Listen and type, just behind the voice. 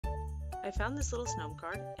I found this little Snom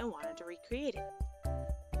card and wanted to recreate it.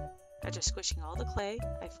 After squishing all the clay,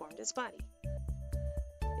 I formed its body.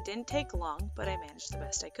 It didn't take long, but I managed the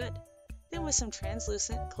best I could. Then with some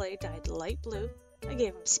translucent clay dyed light blue, I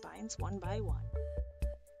gave him spines one by one.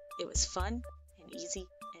 It was fun and easy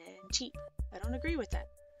and cheap. I don't agree with that.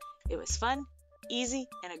 It was fun, easy,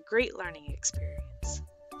 and a great learning experience.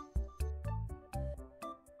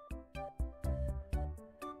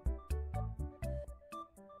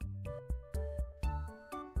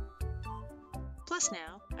 Plus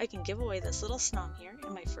now, I can give away this little Snom here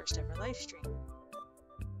in my first ever live stream.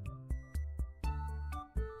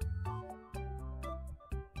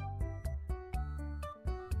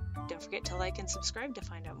 Don't forget to like and subscribe to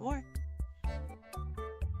find out more.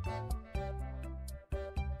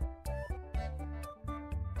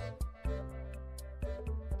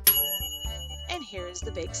 And here is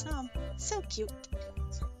the big Snom. So cute.